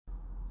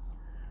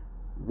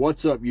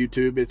What's up,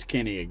 YouTube? It's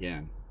Kenny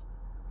again.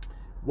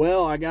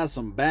 Well, I got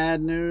some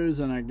bad news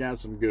and I got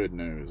some good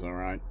news, all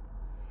right?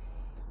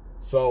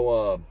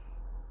 So,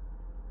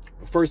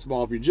 first of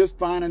all, if you're just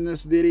finding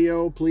this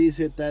video, please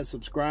hit that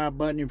subscribe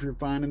button. If you're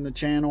finding the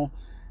channel,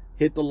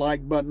 hit the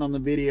like button on the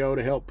video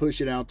to help push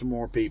it out to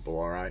more people,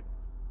 all right?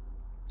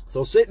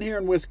 So, sitting here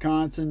in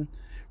Wisconsin,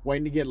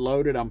 waiting to get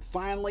loaded. I'm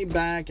finally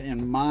back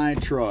in my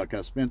truck.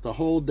 I spent the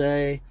whole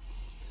day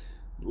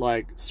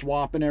like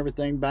swapping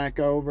everything back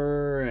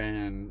over,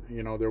 and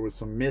you know, there was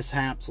some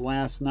mishaps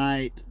last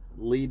night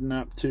leading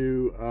up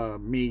to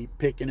me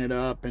picking it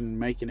up and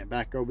making it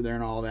back over there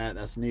and all that.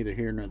 That's neither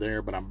here nor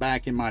there, but I'm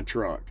back in my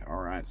truck,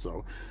 all right?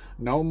 So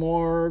no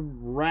more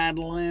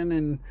rattling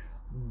and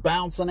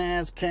bouncing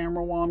ass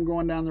camera while I'm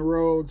going down the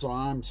road, so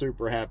I'm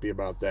super happy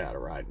about that,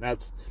 all right?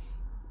 That's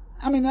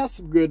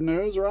some good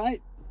news,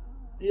 right?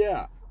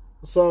 Yeah.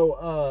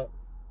 So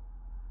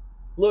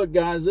look,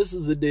 guys, this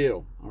is the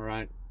deal, all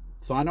right?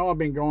 So I know I've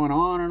been going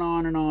on and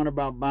on and on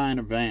about buying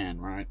a van,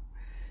 right?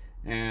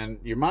 And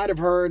you might have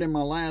heard in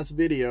my last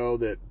video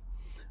that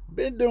I've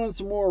been doing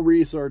some more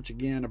research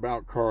again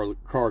about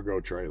cargo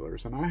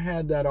trailers. And I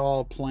had that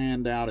all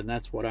planned out, and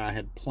that's what I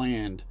had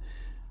planned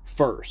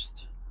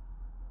first.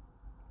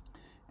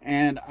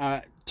 And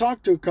I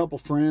talked to a couple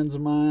friends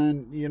of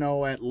mine, you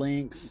know, at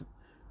length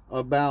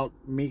about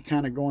me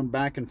kind of going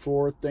back and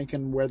forth,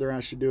 thinking whether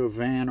I should do a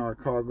van or a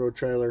cargo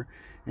trailer.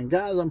 And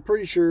guys, I'm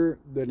pretty sure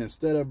that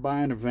instead of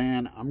buying a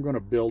van, I'm going to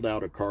build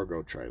out a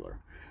cargo trailer.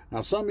 Now,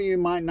 some of you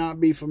might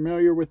not be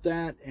familiar with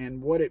that,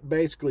 and what it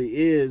basically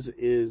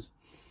is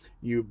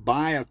you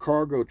buy a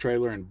cargo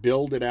trailer and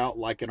build it out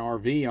like an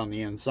RV on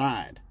the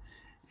inside.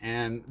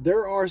 And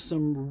there are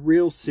some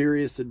real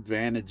serious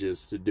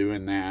advantages to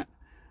doing that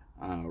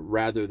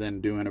rather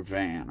than doing a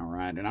van, all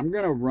right? And I'm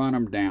going to run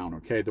them down,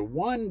 okay? The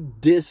one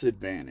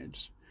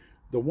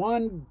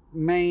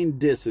main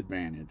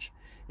disadvantage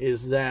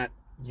is that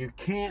you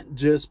can't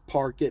just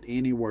park it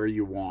anywhere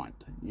you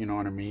want. You know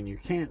what I mean? You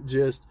can't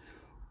just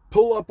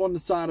pull up on the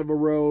side of a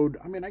road.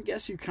 I mean, I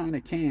guess you kind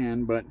of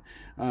can, but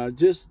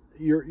just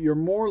you're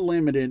more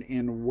limited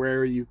in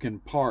where you can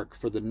park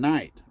for the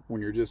night when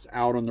you're just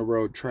out on the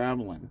road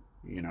traveling.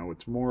 You know,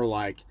 it's more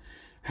like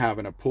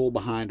having a pull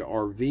behind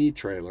RV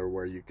trailer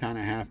where you kind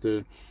of have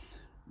to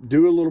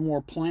do a little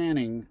more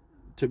planning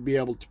to be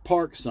able to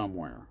park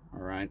somewhere. All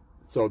right.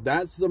 So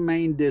that's the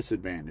main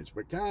disadvantage.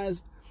 But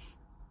guys,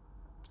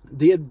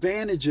 the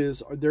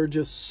advantages, there are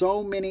just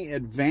so many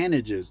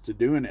advantages to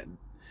doing it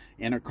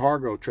in a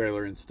cargo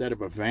trailer instead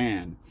of a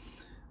van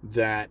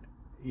that,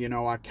 you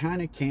know, I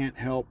kind of can't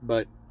help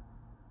but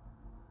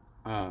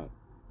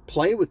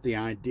play with the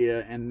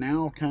idea, and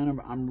now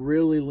I'm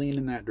really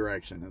leaning that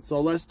direction. And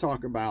so let's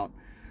talk about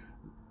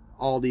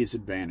all these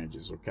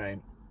advantages, okay?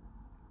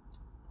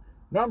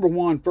 Number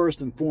one,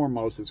 first and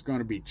foremost, it's going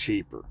to be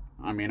cheaper.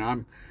 I mean,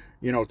 I'm,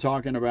 you know,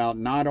 talking about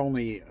not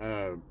only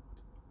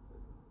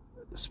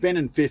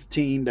spending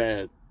 $15,000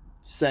 to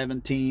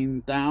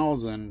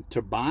 $17,000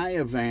 to buy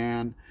a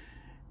van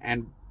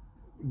and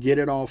get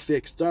it all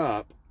fixed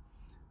up,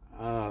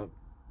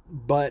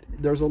 but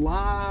there's a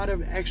lot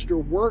of extra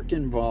work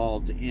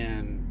involved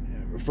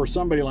for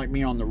somebody like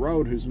me on the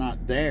road who's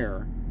not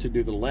there to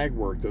do the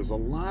legwork. There's a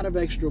lot of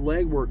extra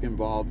legwork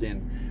involved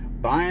in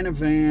buying a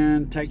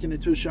van, taking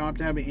it to a shop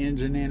to have an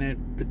engine in it,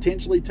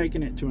 potentially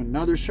taking it to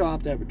another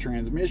shop to have a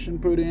transmission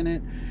put in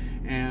it,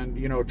 and,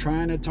 you know,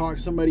 trying to talk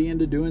somebody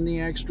into doing the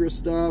extra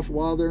stuff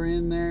while they're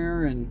in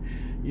there. And,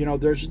 you know,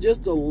 there's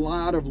just a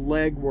lot of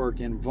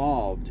legwork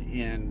involved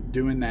in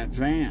doing that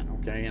van,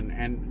 okay?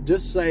 And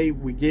just say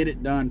we get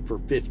it done for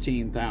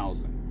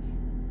 $15,000.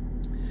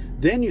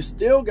 Then you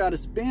still got to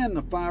spend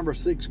the $5 or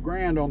 $6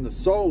 grand on the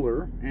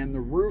solar and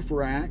the roof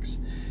racks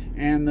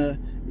and the,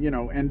 you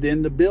know, and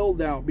then the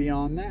build out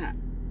beyond that.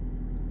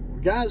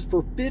 Guys,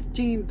 for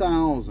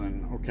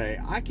 $15,000, okay,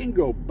 I can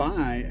go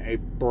buy a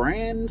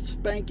brand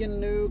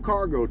spanking new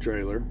cargo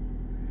trailer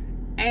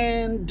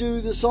and do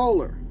the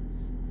solar.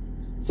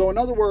 So in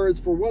other words,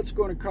 for what's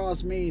going to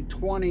cost me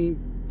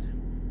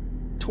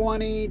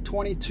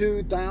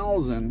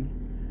 $22,000,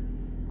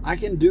 I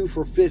can do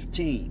for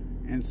 $15,000.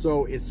 And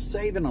so it's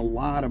saving a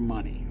lot of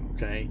money,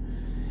 okay?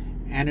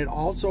 And it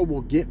also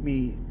will get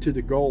me to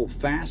the goal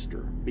faster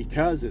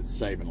because it's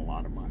saving a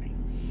lot of money.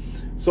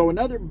 So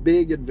another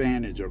big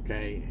advantage,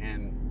 okay,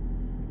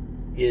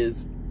 and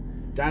is,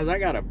 guys, I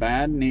got a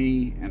bad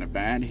knee and a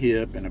bad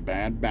hip and a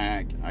bad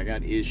back. I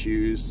got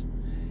issues,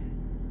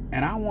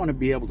 and I want to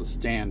be able to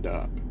stand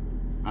up.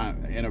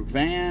 In a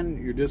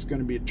van, you're just going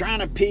to be trying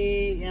to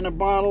pee in a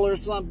bottle or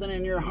something,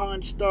 and you're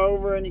hunched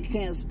over and you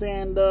can't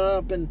stand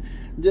up, and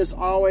just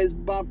always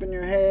bumping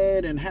your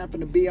head and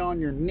having to be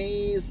on your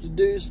knees to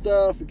do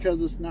stuff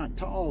because it's not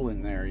tall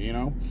in there, you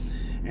know.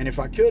 And if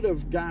I could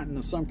have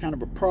gotten some kind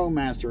of a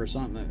ProMaster or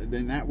something,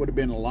 then that would have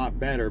been a lot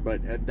better.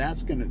 But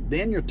that's gonna,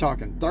 then you're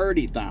talking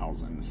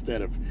 $30,000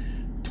 instead of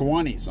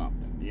 20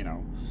 something, you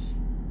know.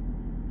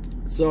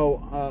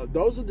 So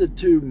those are the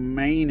two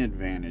main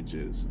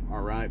advantages,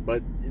 all right?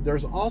 But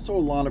there's also a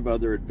lot of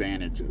other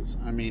advantages.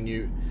 I mean,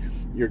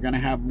 you're going to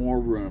have more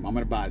room. I'm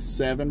going to buy a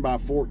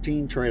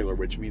 7x14 trailer,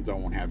 which means I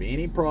won't have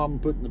any problem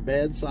putting the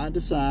bed side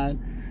to side,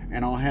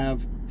 and I'll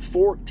have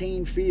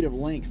 14 feet of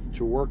length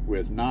to work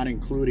with, not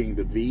including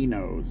the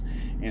V-nose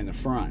in the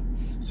front.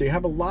 So you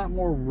have a lot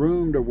more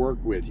room to work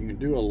with. You can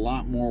do a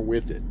lot more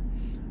with it.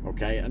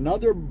 Okay,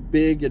 another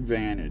big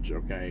advantage,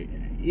 okay,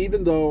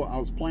 even though I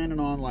was planning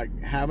on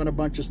like having a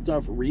bunch of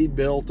stuff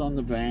rebuilt on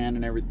the van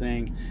and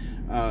everything,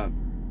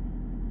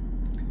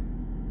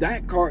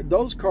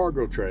 those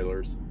cargo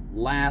trailers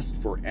last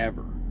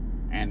forever.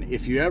 And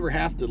if you ever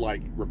have to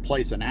like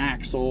replace an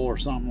axle or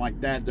something like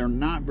that, they're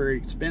not very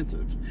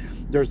expensive.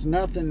 There's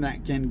nothing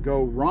that can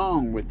go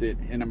wrong with it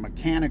in a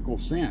mechanical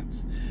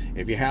sense.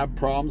 If you have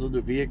problems with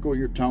the vehicle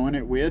you're towing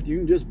it with, you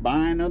can just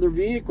buy another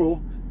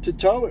vehicle to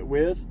tow it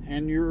with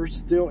and you're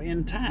still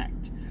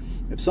intact.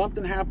 If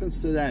something happens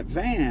to that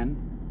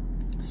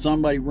van,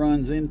 somebody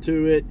runs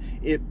into it,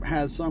 it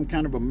has some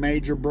kind of a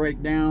major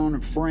breakdown,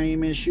 a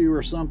frame issue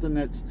or something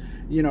that's,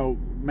 you know,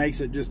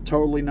 makes it just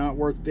totally not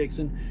worth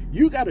fixing,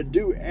 you got to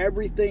do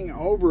everything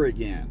over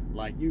again.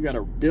 Like, you got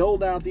to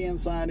build out the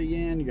inside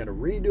again, you got to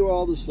redo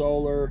all the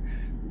solar,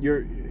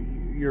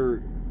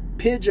 you're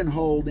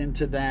pigeonholed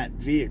into that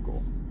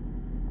vehicle.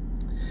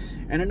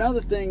 And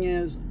another thing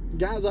is,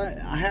 guys,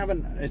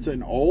 it's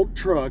an old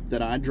truck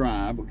that I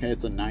drive, okay?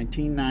 It's a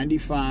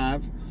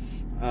 1995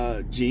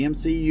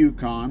 GMC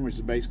Yukon, which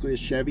is basically a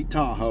Chevy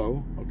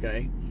Tahoe,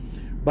 okay?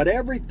 But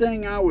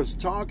everything I was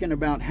talking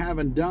about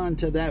having done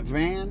to that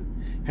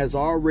van has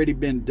already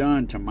been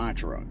done to my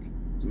truck.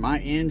 My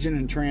engine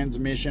and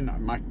transmission,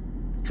 my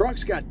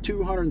truck's got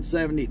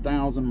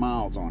 270,000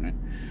 miles on it,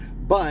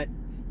 but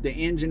the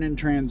engine and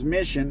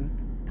transmission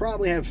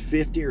probably have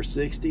 50 or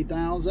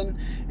 60,000,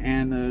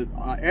 and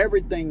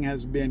everything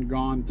has been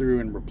gone through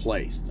and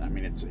replaced. I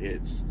mean, it's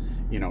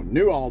you know,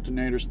 new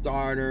alternator,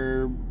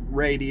 starter,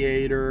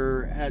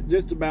 radiator,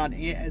 just about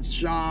it's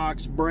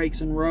shocks,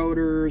 brakes and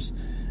rotors.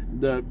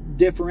 The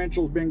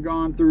differential's been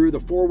gone through,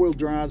 the four-wheel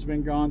drive's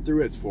been gone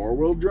through. It's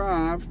four-wheel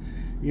drive,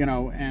 you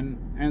know,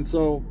 and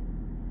so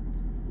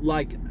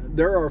like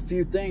there are a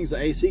few things. The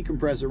AC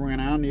compressor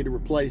went out, need to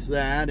replace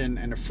that,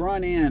 and the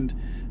front end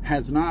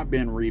has not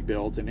been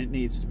rebuilt and it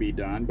needs to be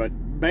done.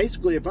 But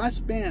basically, if I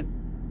spent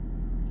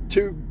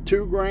two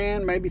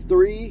grand, maybe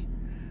three,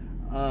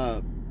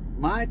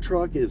 my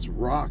truck is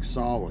rock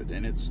solid,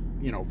 and it's,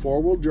 you know,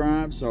 four-wheel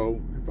drive.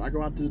 So if I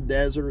go out to the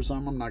desert or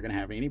something, I'm not going to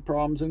have any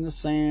problems in the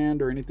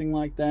sand or anything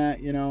like that.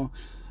 You know,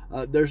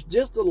 there's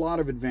just a lot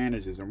of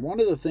advantages. And one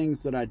of the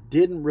things that I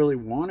didn't really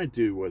want to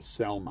do was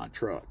sell my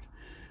truck,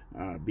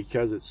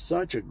 because it's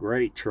such a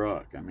great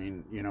truck. I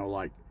mean, you know,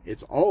 like,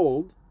 it's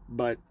old,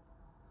 but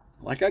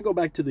like, I go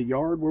back to the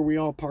yard where we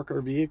all park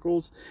our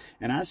vehicles,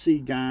 and I see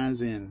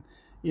guys in,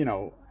 you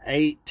know,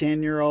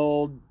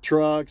 8-10-year-old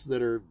trucks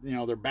that are, you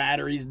know, their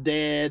battery's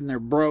dead and they're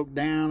broke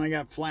down, they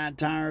got flat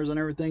tires and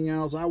everything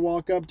else. I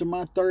walk up to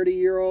my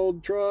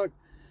 30-year-old truck,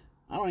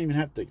 I don't even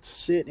have to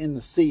sit in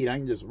the seat. I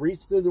can just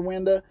reach through the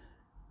window,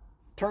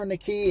 turn the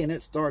key, and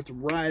it starts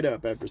right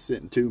up after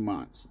sitting 2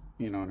 months.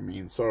 You know what I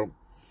mean? So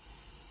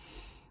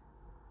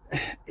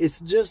it's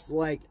just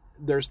like,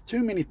 there's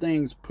too many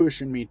things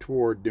pushing me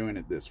toward doing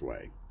it this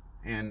way.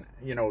 And,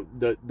 you know,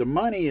 the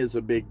money is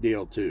a big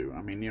deal too.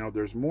 I mean, you know,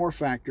 there's more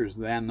factors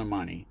than the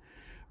money,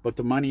 but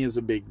the money is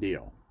a big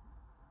deal.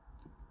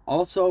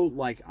 Also,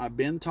 like, I've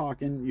been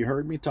talking, you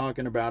heard me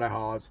talking about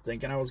how I was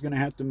thinking I was going to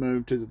have to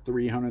move to the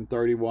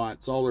 330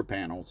 watt solar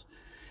panels,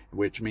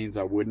 which means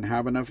I wouldn't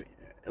have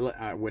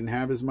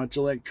as much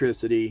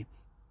electricity.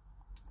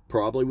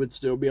 Probably would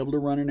still be able to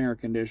run an air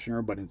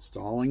conditioner, but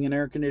installing an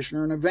air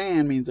conditioner in a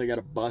van means I got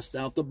to bust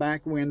out the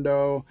back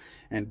window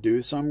and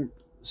do some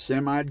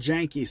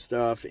semi-janky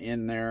stuff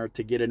in there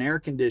to get an air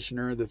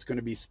conditioner that's going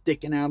to be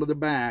sticking out of the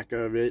back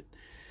of it.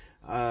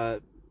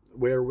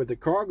 Where with the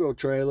cargo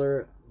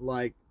trailer,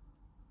 like,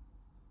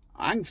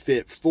 I can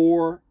fit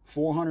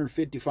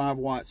 455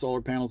 watt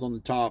solar panels on the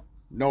top,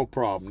 no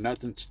problem.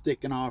 Nothing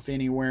sticking off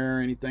anywhere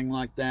or anything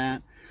like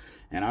that.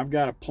 And I've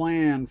got a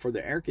plan for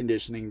the air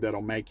conditioning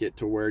that'll make it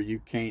to where you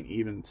can't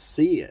even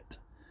see it.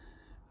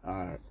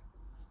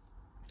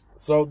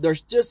 So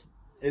there's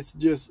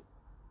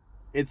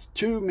it's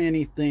too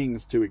many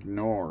things to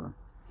ignore.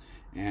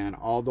 And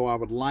although I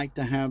would like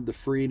to have the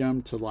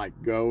freedom to,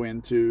 like, go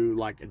into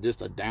like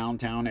just a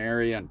downtown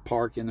area and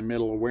park in the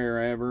middle of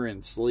wherever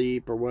and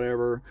sleep or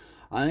whatever,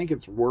 I think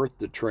it's worth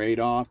the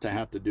trade-off to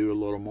have to do a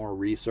little more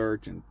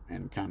research and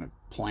kind of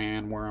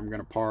plan where I'm going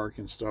to park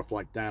and stuff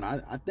like that.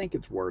 I think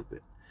it's worth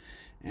it.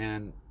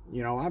 And,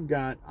 you know,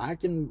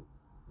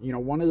 you know,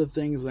 one of the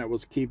things that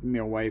was keeping me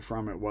away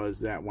from it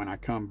was that when I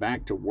come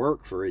back to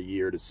work for a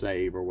year to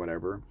save or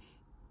whatever,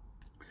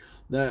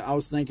 that I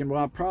was thinking,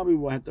 well, I probably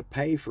will have to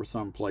pay for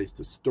some place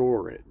to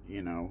store it,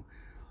 you know.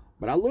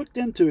 But I looked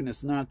into it, and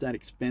it's not that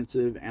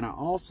expensive. And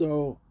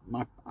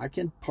I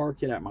can park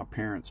it at my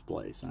parents'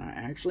 place. And I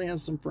actually have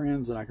some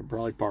friends that I could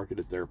probably park it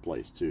at their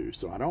place too.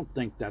 So I don't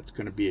think that's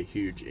going to be a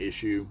huge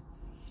issue.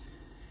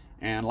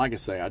 And like I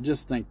say, I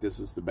just think this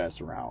is the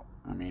best route.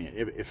 I mean,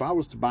 if I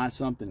was to buy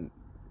something,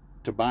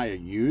 to buy a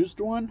used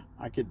one,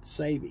 I could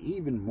save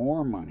even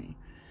more money.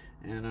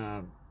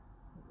 And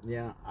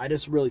yeah, I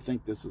just really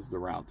think this is the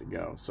route to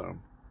go. So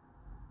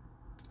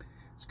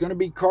it's going to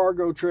be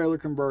cargo trailer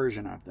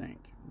conversion, I think.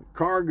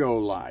 Cargo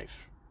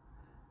life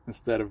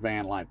instead of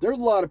van life. There's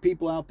a lot of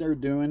people out there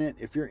doing it.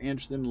 If you're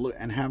interested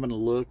in having a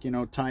look, you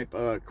know, type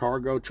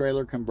cargo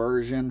trailer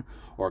conversion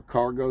or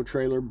cargo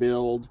trailer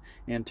build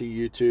into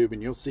YouTube,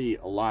 and you'll see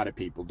a lot of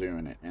people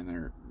doing it. And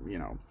they're, you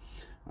know,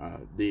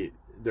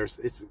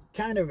 it's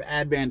kind of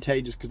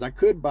advantageous because I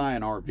could buy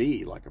an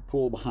RV, like a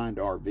pull behind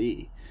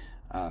RV,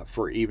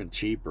 for even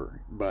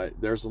cheaper. But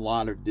there's a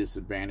lot of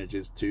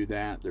disadvantages to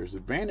that. There's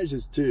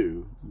advantages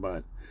too,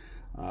 but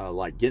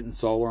like getting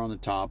solar on the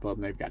top of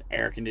them. They've got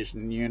air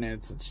conditioning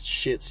units and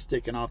shit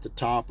sticking off the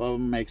top of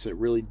them, makes it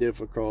really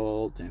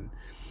difficult. And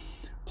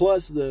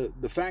plus the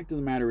fact of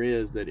the matter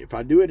is that if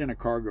I do it in a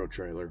cargo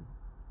trailer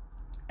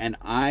and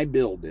I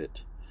build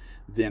it,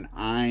 then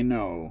I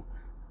know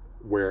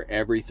where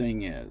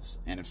everything is,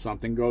 and if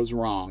something goes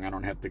wrong, I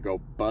don't have to go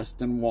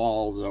busting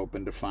walls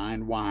open to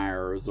find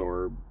wires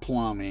or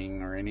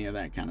plumbing or any of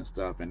that kind of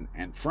stuff.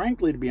 And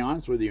frankly, to be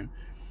honest with you,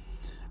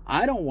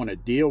 I don't want to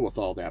deal with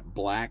all that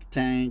black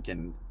tank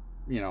and,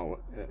 you know,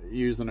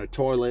 using a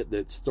toilet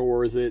that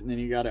stores it, and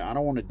then I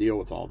don't want to deal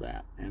with all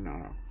that.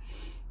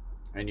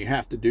 And you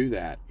have to do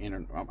that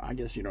I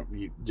guess, you know,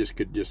 you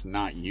could just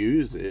not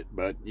use it,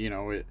 but, you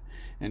know,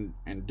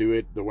 and do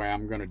it the way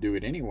I'm going to do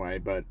it anyway.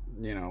 But,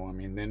 you know, I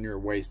mean, then you're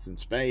wasting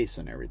space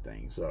and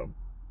everything. So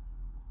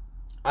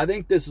I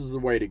think this is the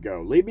way to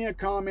go. Leave me a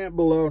comment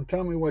below and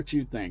tell me what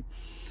you think.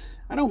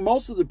 I know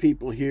most of the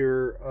people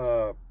here,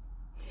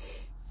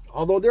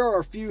 although there are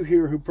a few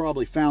here who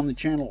probably found the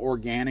channel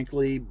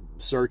organically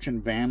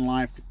searching van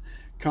life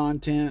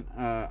content,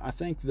 I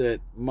think that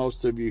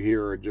most of you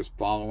here are just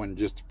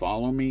to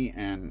follow me.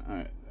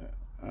 And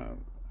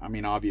I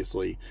mean,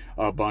 obviously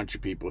a bunch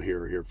of people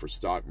here are here for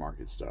stock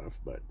market stuff,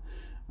 but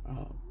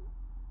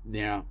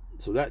yeah,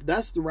 so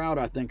that's the route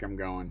I think I'm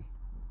going.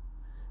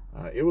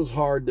 It was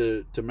hard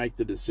to make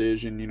the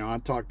decision. You know, I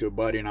talked to a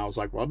buddy and I was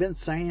like, well, I've been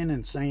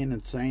saying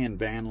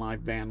van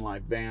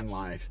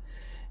life,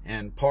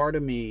 and part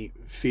of me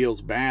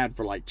feels bad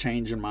for like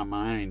changing my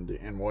mind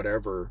and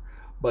whatever.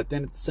 But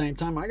then at the same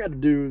time, I got to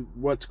do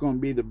what's going to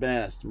be the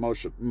best,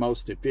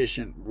 most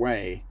efficient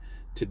way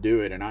to do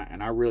it. And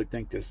I really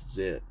think this is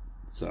it.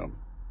 So,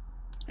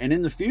 and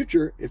in the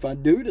future, if I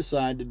do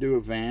decide to do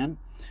a van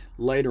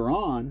later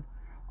on,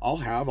 I'll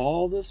have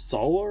all the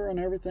solar and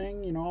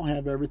everything. You know, I'll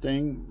have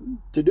everything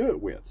to do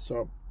it with.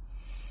 So,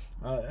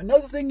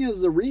 another thing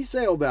is the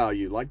resale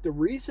value. Like the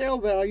resale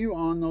value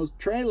on those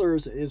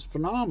trailers is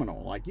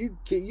phenomenal. Like you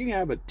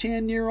have a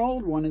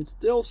 10-year-old one and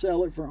still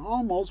sell it for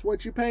almost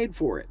what you paid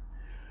for it.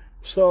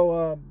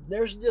 So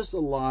there's just a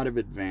lot of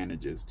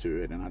advantages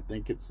to it, and I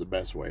think it's the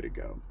best way to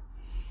go.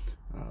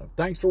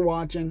 Thanks for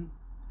watching.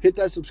 Hit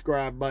that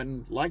subscribe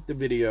button, like the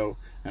video,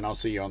 and I'll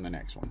see you on the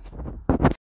next one.